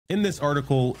In this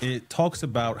article, it talks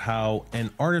about how an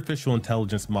artificial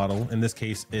intelligence model, in this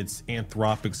case, it's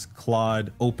Anthropic's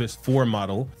Claude Opus 4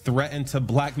 model, threatened to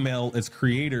blackmail its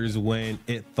creators when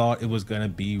it thought it was going to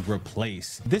be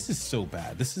replaced. This is so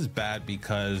bad. This is bad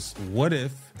because what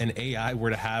if an AI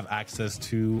were to have access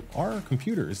to our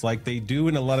computers like they do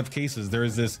in a lot of cases? There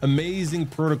is this amazing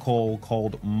protocol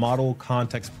called Model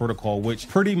Context Protocol, which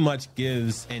pretty much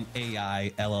gives an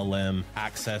AI LLM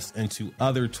access into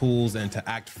other tools and to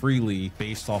act freely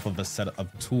based off of a set of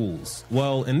tools.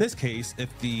 Well, in this case, if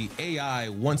the AI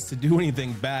wants to do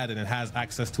anything bad and it has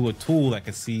access to a tool that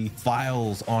could see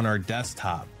files on our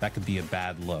desktop, that could be a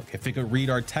bad look. If it could read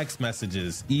our text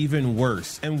messages, even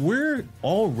worse. And we're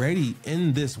already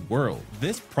in this world.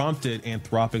 This prompted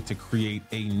Anthropic to create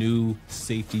a new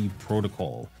safety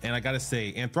protocol. And I gotta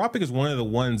say, Anthropic is one of the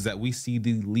ones that we see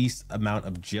the least amount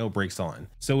of jailbreaks on.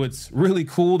 So it's really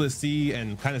cool to see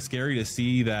and kind of scary to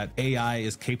see that AI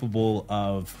is capable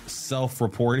of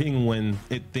self-reporting when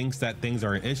it thinks that things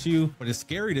are an issue. But it's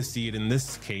scary to see it in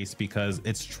this case because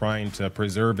it's trying to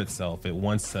preserve itself. It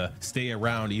wants to stay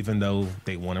around even though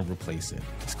they want to replace it.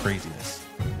 It's craziness.